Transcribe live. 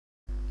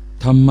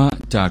ธรรมะ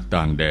จาก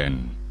ต่างแดน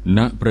ณ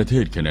ประเท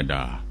ศแคนาด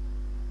า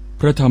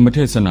พระธรรมเท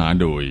ศนา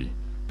โดย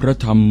พระ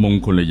ธรรมมง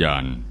คลยา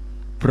น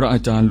พระอา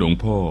จารย์หลวง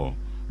พ่อ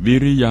วิ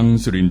ริยัง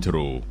สุรินทโร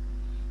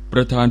ป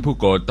ระธานผู้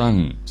ก่อตั้ง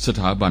ส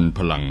ถาบันพ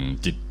ลัง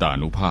จิตตา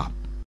นุภาพ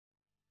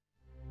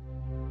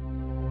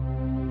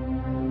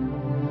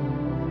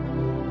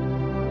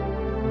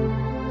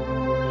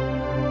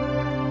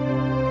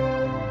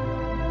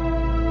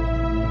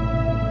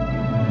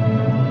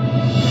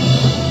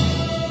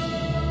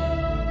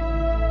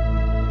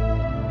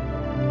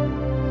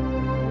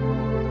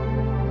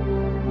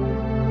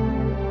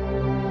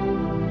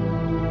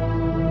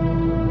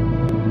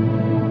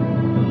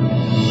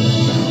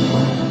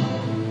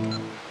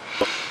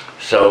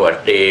สวัส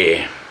ดี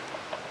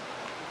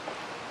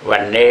วั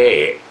นนี้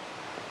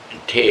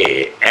ที่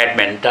แอด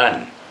มินตัน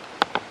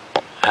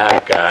อา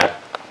กาศ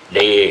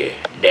ดี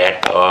แดด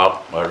ออก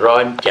ร้อ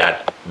นจัด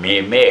มี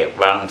เมฆ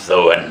บาง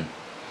ส่วน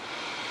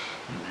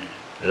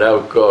แล้ว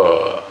ก็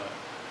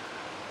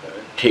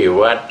ที่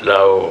วัดเร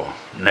า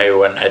ใน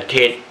วันอา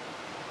ทิตย์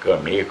ก็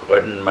มีค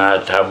นมา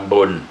ทำ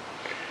บุญ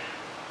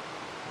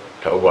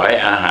ถวาย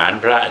อาหาร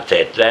พระเส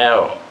ร็จแล้ว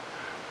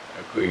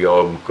โย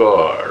มก็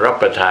รับ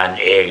ประทาน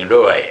เอง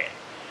ด้วย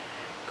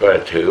ก็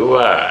ถือ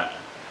ว่า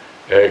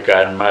ก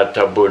ารมาท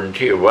ำบุญ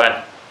ที่วัด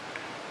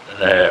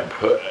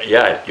ญ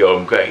าติโยม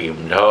ก็อิ่ม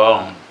ท้อง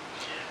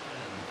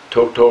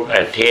ทุกอ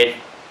าทิตย์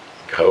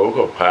เขา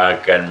ก็พา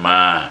กันม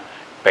า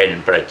เป็น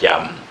ประจ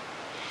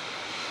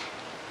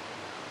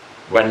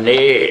ำวัน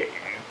นี้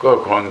ก็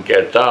คงจะ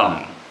ต้อง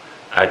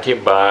อธิ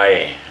บาย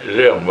เ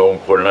รื่องมง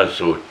คล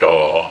สูตรต่อ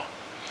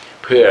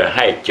เพื่อใ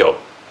ห้จบ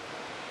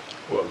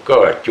ก็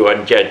จวน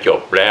จะจ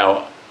บแล้ว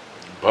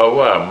เพราะ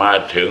ว่ามา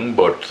ถึง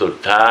บทสุด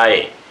ท้าย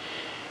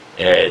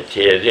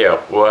ที่เรียก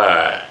ว่า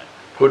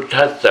พุท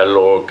ธัสสโล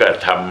ก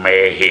ธรรมเม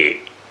หิ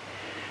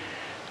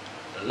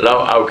เรา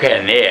เอาแค่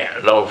นี้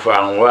เราฟั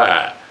งว่า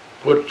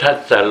พุทธัส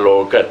สโล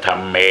กธรร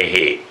มเม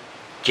หิ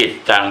จิต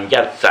ตัง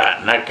ยัสสะ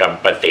นกัม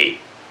ปติ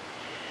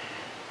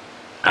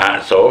อา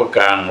โศ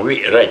กังวิ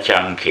รชั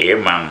งเข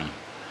มัง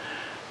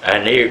อัน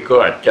นี้ก็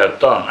จะ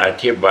ต้องอ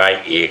ธิบาย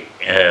อีก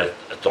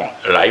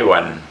หลายวั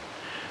น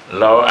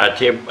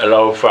เร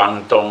าฟัง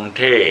ตรง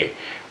ที่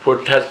พุท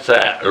ธัสส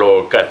โล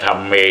กธรรม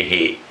เม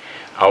หิ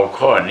เอา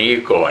ข้อนี้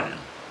ก่อน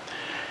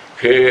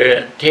คือ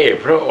ที่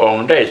พระอง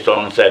ค์ได้ทร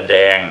งแสด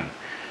ง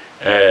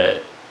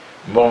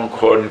มง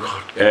คล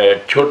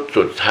ชุด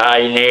สุดท้าย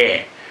นี้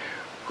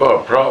ก็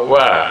เพราะ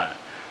ว่า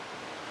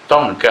ต้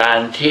องการ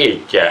ที่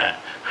จะ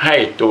ให้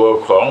ตัว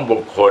ของบุ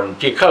คคล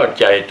ที่เข้า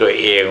ใจตัว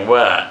เอง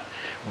ว่า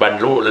บรร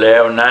ลุแล้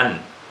วนั้น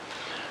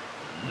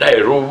ได้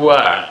รู้ว่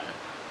า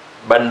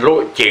บรรลุ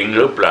จริงห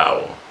รือเปล่า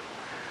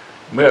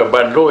เมื่อบ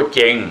รรลุจ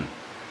ริง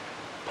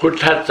พุท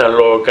ธัสสโล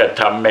ก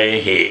ธรรมเม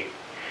หิ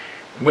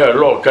เมื่อ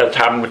โลกธ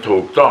รรมถู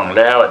กต้องแ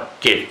ล้ว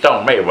จิตต้อง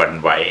ไม่หวั่น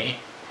ไหว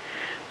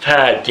ถ้า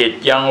จิต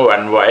ยังหวั่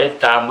นไหว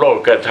ตามโล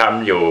กธรรม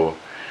อยู่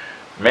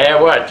แม้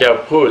ว่าจะ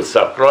พูด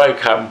สักร้อย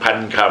คำพัน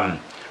ค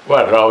ำว่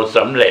าเราส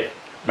ำเร็จ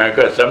มัน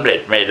ก็สำเร็จ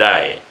ไม่ได้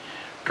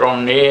ตรง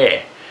นี้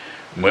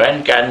เหมือน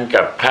กัน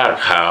กับผ้า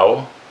ข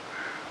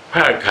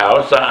าว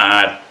สะอา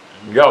ด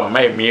ย่อมไ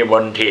ม่มีม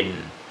ลทิน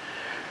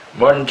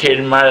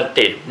มา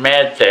ติดแม้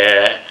แต่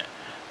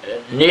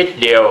นิด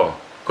เดียว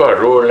ก็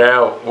รู้แล้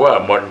วว่า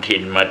มลทิ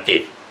นมาติ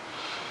ด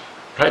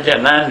เพราะฉะ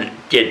นั้น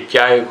จิตใจ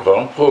ของ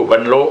ผู้บร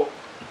รลุ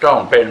ต้อง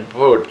เป็น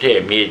ผู้ที่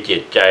มีจิ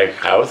ตใจ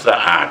ขาวสะ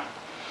อาด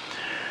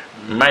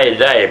ไม่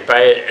ได้ไป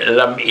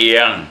ลำเอีย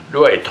ง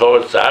ด้วยโท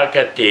สาค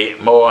ติ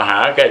โมห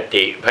ค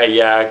ติพ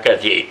ยาค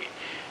ติ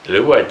หรื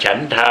อว่าฉัน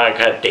ทา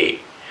คติ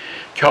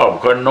ชอบ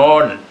คนโน้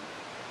น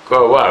ก็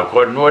ว่าค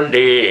นโน้น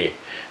ดี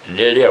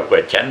นี่เรียกว่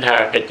าฉันทา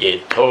คติ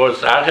โท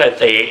สาค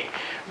ติ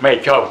ไม่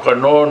ชอบคน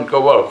โน้นก็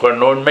ว่าคน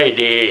โน้นไม่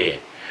ดี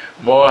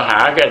โมห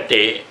ค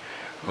ติ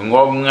ง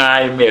มงา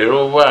ยไม่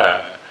รู้ว่า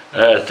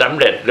สำ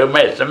เร็จหรือไ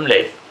ม่สำเร็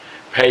จ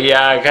พย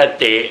าค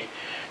ติ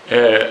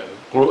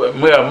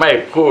เมื่อไม่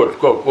พูด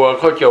ก็กลัว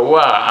เขาจะ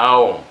ว่าเอา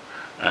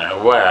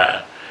ว่า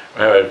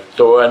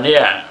ตัวเนี้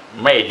ย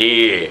ไม่ดี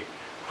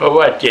เพราะ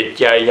ว่าจิต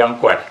ใจยัง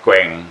กวัดแก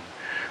ว่ง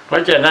เพรา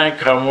ะฉะนั้น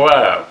คำว่า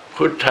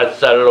พุทธัส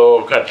สโล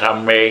กธรรม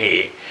เมหิ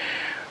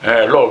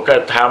โลก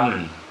ธรรม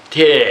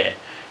ที่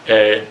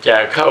จะ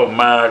เข้า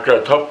มากร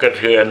ะทบกระ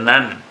เทือน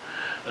นั้น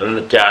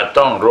จะ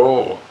ต้องรู้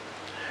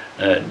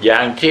อย่า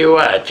งที่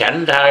ว่าฉัน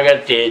ทาก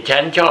ติฉั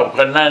นชอบค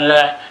นนั้นแล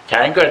ะฉั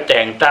นก็แ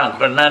ต่งตั้ง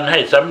คนนั้นให้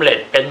สำเร็จ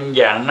เป็น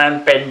อย่างนั้น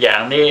เป็นอย่า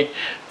งนี้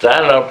สา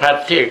รพัด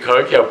ที่เขา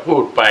จะพู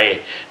ดไป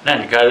นั่น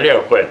เขาเรียก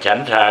ว่าฉัน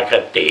ทาก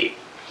ติ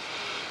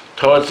โ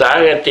ทสา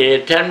คติ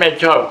ฉันไม่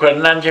ชอบคน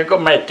นั้นฉันก็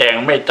ไม่แต่ง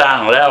ไม่ตั้ง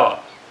แล้ว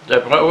แต่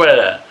เพราะว่า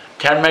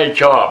ฉันไม่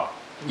ชอบ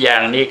อย่า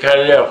งนี้เขา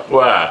เรียก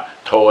ว่า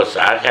โทส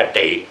าค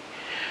ติ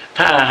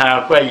ถ้าหา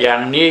กว่าอย่า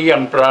งนี้ยั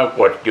งปราก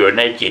ฏอยู่ใ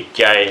นจิต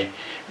ใจ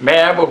แม้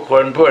บุคค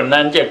ลผู้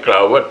นั้นจะกล่า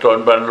วว่าตน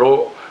บรรลุ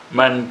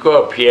มันก็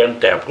เพียง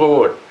แต่พู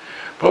ด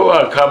เพราะว่า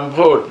คำ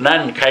พูดนั้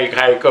นใค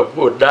รๆก็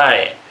พูดได้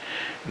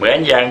เหมือน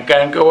อย่างกั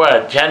นก็ว่า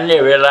ฉันใน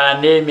เวลา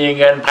นี้มี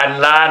เงิน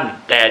1,000 ล้าน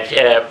แต่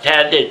แท้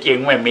ที่จริง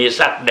ไม่มี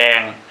สักแด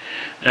ง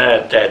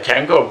แต่ฉัน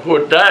ก็พู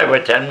ดได้ว่า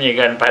ฉันมีเ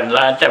งิน1,000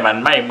 ล้านแต่มัน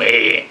ไม่มี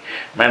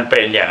มันเป็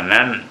นอย่าง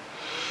นั้น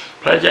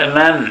เพราะฉะ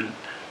นั้น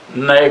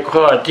ใน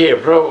ข้อที่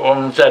พระอง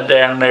ค์แสด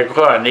งใน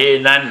ข้อนี้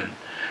นั้น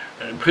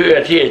เพื่อ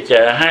ที่จ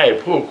ะให้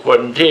ผู้คน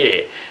ที่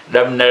ด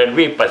ำเนิน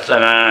วิปัสส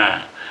นา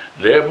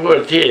หรือผู้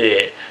ที่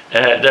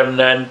ดำเ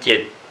นินจิ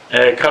ต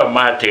เข้าม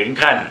าถึง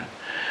ขั้น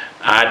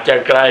อาจจะ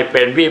กลายเ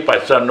ป็นวิปั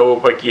สสนู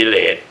ปกิเล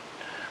ส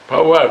เพรา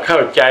ะว่าเข้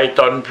าใจ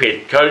ตนผิด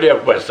เขาเรียก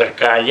ว่าส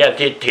กาย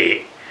ทิฏฐิ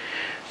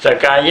ส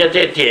กาย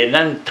ทิฏฐิ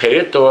นั้นถือ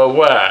ตัว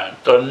ว่า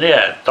ตนเนี่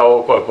ยโต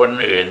กว่าคน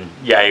อื่น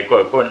ใหญ่กว่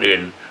าคนอื่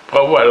นเพรา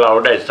ะว่าเรา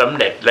ได้สำ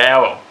เร็จแล้ว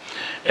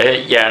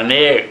อย่าง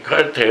นี้เขา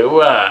ถือ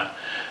ว่า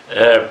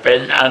เป็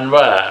นอัน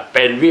ว่าเ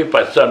ป็นวิ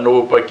ปัสสนู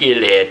ปกิ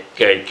เลส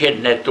เกิดขึ้น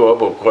ในตัว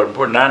บุคคล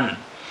ผู้นั้น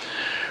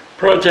เ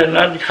พราะฉะ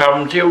นั้นค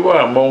ำที่ว่า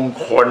มง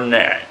คลเ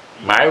นี่ย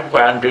หมายคว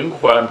ามถึง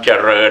ความเจ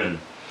ริญ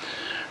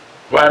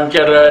ความเจ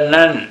ริญ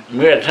นั้นเ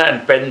มื่อท่าน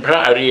เป็นพระ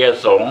อริย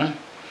สงฆ์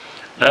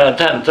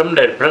ท่านสำเ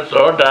ร็จพระโส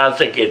ดาส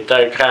กิท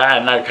าคาอ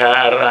นาคา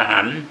อร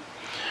หันต์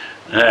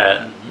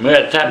เมื่อ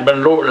ท่านบรร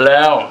ลุแ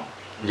ล้ว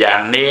อย่า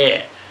งนี้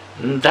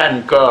ท่าน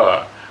ก็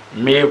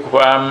มีคว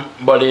าม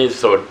บริ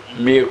สุทธิ์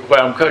มีคว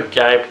ามเข้าใ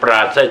จปร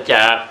าศจ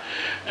าก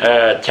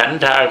ฉัน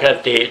ทาค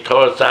ติโท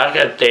สาค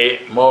ติ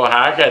โมห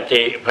ค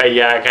ติพ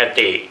ยาค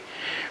ติ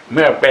เ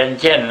มื่อเป็น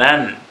เช่นนั้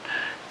น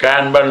กา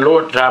รบรรลุ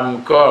ธรรม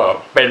ก็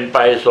เป็นไป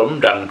สม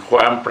ดังคว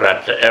ามปรา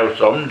รถนา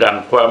สมดัง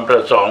ความปร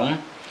ะสงค์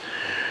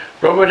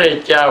พระพุทธ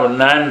เจ้า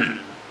นั้น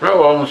พระ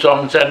องค์ทรง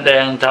แสด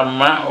งธรร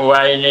มะไ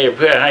ว้นี่เ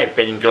พื่อให้เ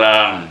ป็นกล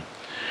าง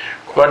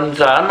คน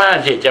สามารถ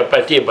ที่จะป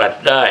ฏิบัติ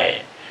ได้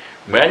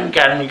เหมือน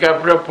กันกับ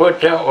พระพุท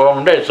ธอง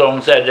ค์ได้ทรง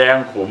แสดง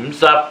ขุม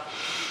ทรัพย์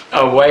เอ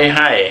าไว้ใ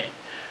ห้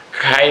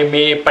ใคร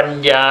มีปัญ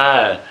ญา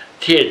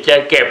ที่จะ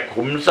เก็บ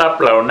ขุมทรัพย์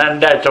เหล่านั้น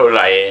ได้เท่าไห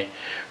ร่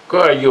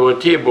ก็อยู่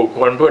ที่บุค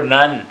คลผู้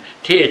นั้น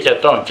ที่จะ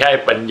ต้องใช้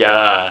ปัญญา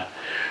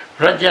เพ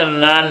ราะฉะ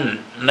นั้น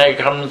ใน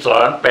คำสอ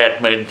น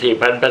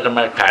 84,000 พระธรรม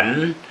ขัน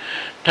ธ์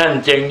ท่าน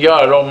จึงย่อ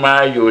ลงมา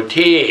อยู่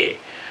ที่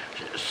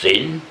ศี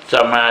ลส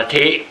มา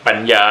ธิปัญ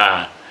ญา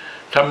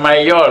ทำไม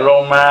ย่อล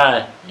งมา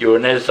อยู่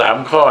ใน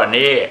3 ข้อ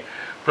นี้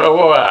เพราะ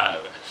ว่า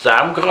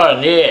3 ข้อ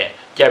นี้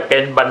จะเป็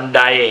นบันไ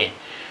ด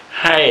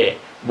ให้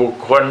บุค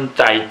คลไ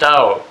ต่เต้า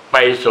ไป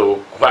สู่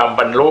ความ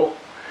บรรลุ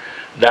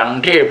ดัง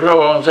ที่พระ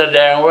องค์แสด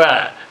งว่า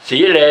สี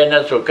เลน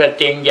ะสุข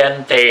ติงยัน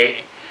ติ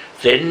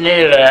ศีล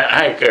นี่แหละใ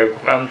ห้เกิด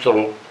ความสุ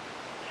ข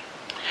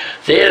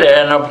สีเล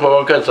นะโภ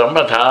คสัมป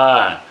ทา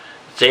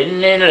ศีล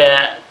นี่แหละ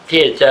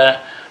ที่จะ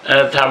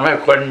ทำให้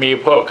คนมี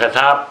โภคท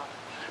รัพย์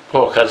โภ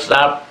คท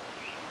รัพย์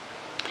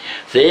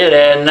สีเล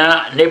นะ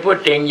นิพุ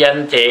ติงยัน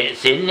ติ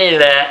ศีลนี่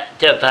แหละ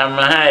จะท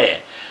ำให้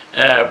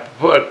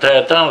พวกเธอ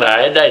ทั้งหลา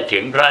ยได้ถึ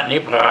งพระนิ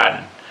พพาน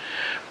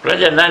เพราะ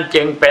ฉะนั้น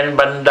จึงเป็น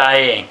บันได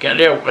ก็เ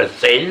รียกว่า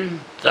ศีล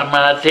สม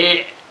าธิ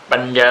ปั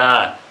ญญา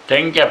ถึ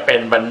งจะเป็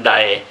นบันได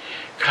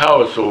เข้า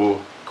สู่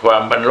ควา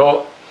มบรรลุ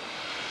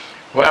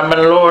ความบร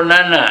รลุ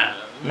นั้นน่ะ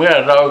เมื่อ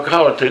เราเข้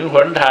าถึงห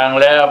นทาง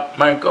แล้ว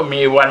มันก็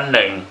มีวันห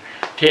นึ่ง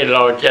ที่เร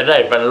าจะได้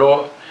บรรลุ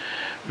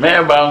แม้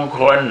บาง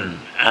คน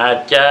อาจ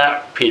จะ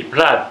ผิดพ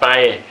ลาดไป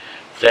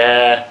แต่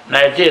ใน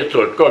ที่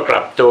สุดก็กลั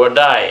บตัว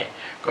ได้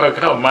ก็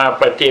เข้ามา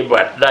ปฏิ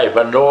บัติได้บ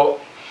รรลุ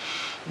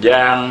อ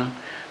ย่าง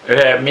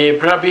มี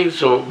พระภิก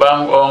ษุบาง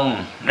องค์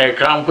ใน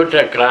ครั้งพุทธ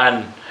กาล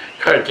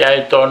เข้าใจ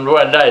ตนว่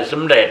าได้ส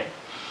ำเร็จ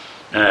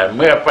เ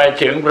มื่อไป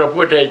ถึงพระ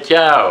พุทธเ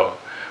จ้า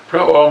พร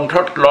ะองค์ท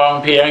ดลอง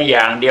เพียงอ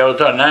ย่างเดียว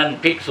เท่านั้น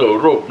ภิกษุ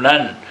รูปนั้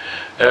น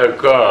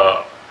ก็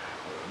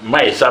ไ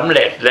ม่สำเ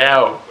ร็จแล้ว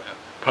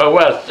เพราะ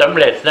ว่าสำ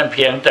เร็จนั้นเ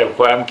พียงแต่ค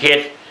วามคิด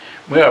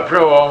เมื่อพร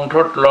ะองค์ท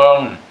ดลอง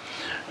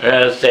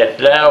เสร็จ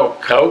แล้ว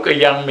เขาก็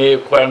ยังมี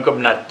ความก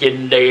ำหนัดยิน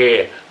ดี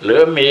หรื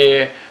อมี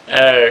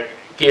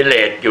กิเล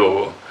สอยู่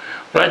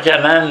เพราะฉะ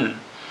นั้น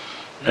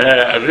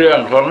เรื่อง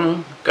ของ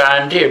การ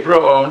ที่พระ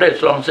องค์ได้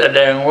ทรงแสด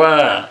งว่า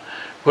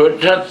พุท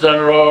ธัสส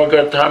โลก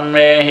ธรรมเม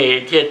หิ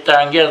จิตตั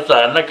งยส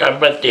านกัม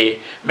ปติ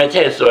ไม่ใ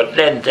ช่สวดเ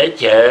ล่น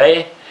เฉย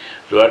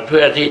ๆสวดเ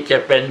พื่อที่จะ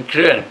เป็นเค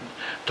รื่อง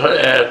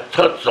ท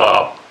ดส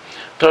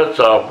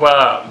อบว่า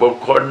บุค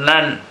คล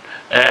นั้น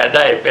ไ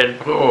ด้เป็น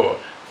ผู้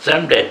ส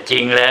ำเร็จจริ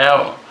งแล้ว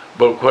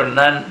บุคคล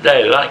นั้นได้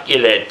ละกิ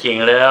เลสจริง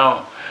แล้ว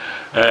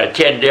เ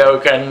ช่นเดียว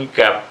กัน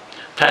กับ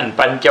ท่าน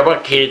ปัญจวั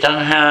คคีย์ทั้ง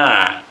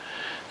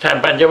5ท่าน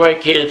ปัญจวัค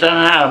คีย์ทั้ง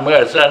5เมื่อ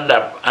สดั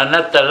บอ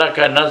นัตตลก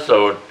น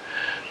สูตร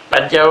ปั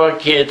ญจวัค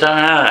คีย์ทั้ง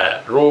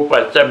5รูปั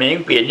สสมิง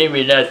ปินิ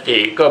วินาติ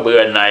ก็เบื่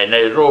อหน่ายใน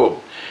รูป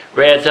เ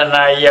วทน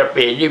ายา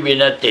ปินิวิ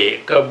นาติ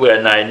ก็เบื่อ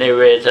หน่ายใน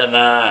เวทน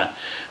า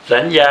สั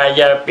ญญา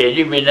ยาปิ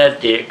นิวินา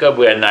ติก็เ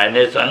บื่อหน่ายใน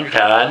สังข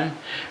าร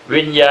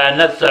วิญญา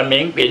ณัสสมิ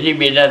งปินิ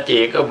วินาติ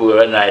ก็เบื่อ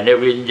หน่ายใน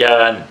วิญญา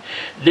ณ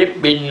ดิบ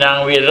บินนาง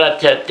วิรั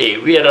ชติ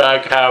วิรา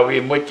คาวิ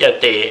มุจจ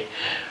ติ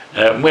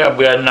เมื่อเ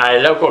บื่อหน่าย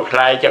แล้วก็คล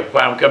ายจากคว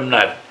ามกำห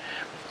นัด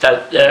ตัด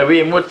วิ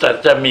มุตตั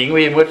สมิง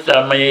วิมุตต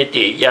มย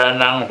ติญา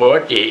ณังโห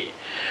ติ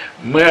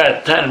เมื่อ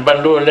ท่านบรร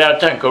ลุแล้ว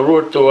ท่านก็รู้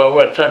ตัว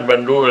ว่าท่านบร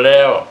รลุแ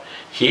ล้ว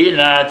ขี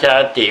นาชา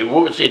ติ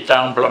วุสิตั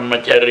งพรหม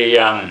จริ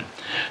ยัง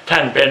ท่า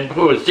นเป็น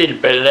ผู้สิ้น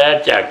ไปแล้ว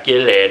จากกิ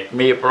เลส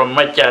มีพรหม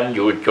จรรย์อ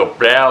ยู่จบ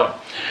แล้ว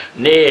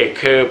นี่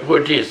คือผู้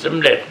ที่สำ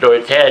เร็จโดย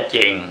แท้จ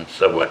ริง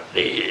สวัส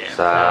ดี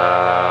สา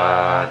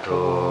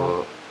ธุ